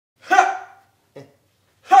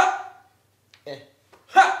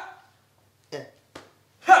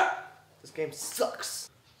game sucks.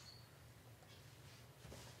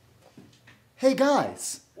 Hey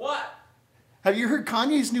guys, What? have you heard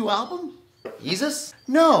Kanye's new album? Yeezus?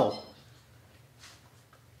 No.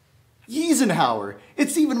 Yeezenhower.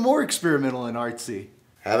 It's even more experimental and artsy.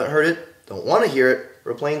 Haven't heard it, don't want to hear it,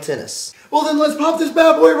 we're playing tennis. Well then let's pop this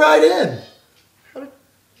bad boy right in.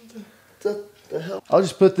 The hell? I'll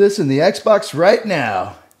just put this in the Xbox right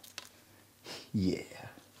now. Yeah.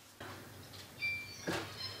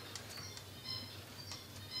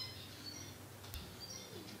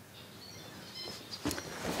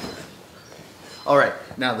 All right,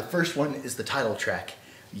 now the first one is the title track,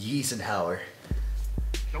 Yeezenhower.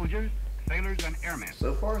 Soldiers, sailors, and airmen.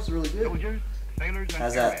 So far it's really good. Soldiers, sailors, and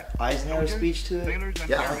Has airmen. that Eisenhower speech to it? Sailors and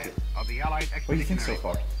Yeah, I airmen like it. of the Allied What do you think so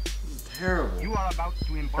Expeditionary far? Terrible. You are about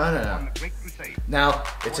to embark No. on the Great Crusade. Now,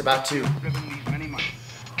 it's about to... Driven these many months.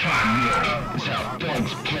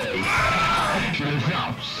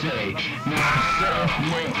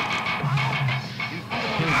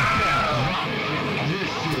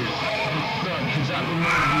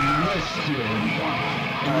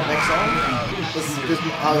 Next song?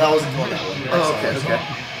 That wasn't the one that one. Oh,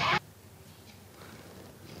 okay.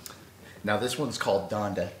 Now this one's called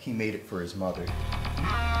Donda. He made it for his mother.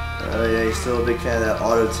 Oh yeah, he's still a big fan of that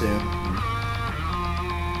auto-tune.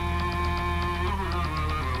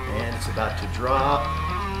 And it's about to drop.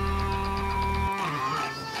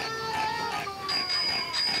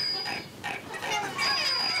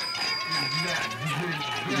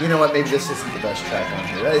 You know what, maybe this isn't the best track on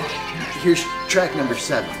here. Here's track number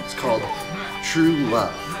 7. It's called True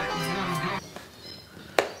Love.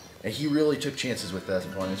 And he really took chances with that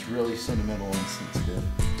one. It's really sentimental and sensitive.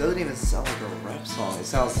 It doesn't even sound like a rap song. It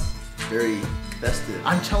sounds very festive.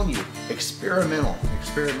 I'm telling you, experimental.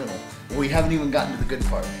 We haven't even gotten to the good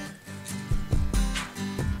part.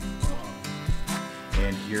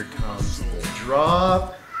 And here comes the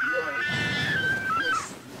drop.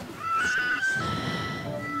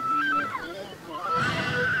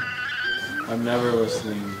 I'm never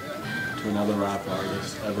listening to another rap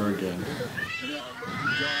artist ever again.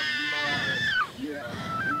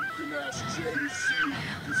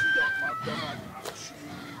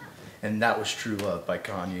 And that was True Love by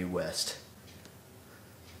Kanye West.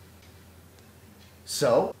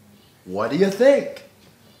 So, what do you think?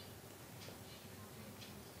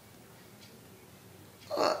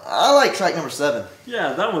 I like track number 7.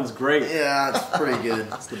 Yeah, that one's great. Yeah, it's pretty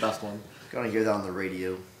good. That's the best one. Gonna hear that on the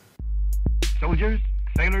radio. Soldiers,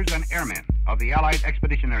 sailors, and airmen of the Allied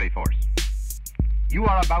Expeditionary Force. You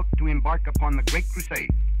are about to embark upon the Great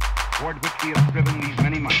Crusade, toward which we have driven these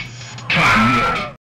many months.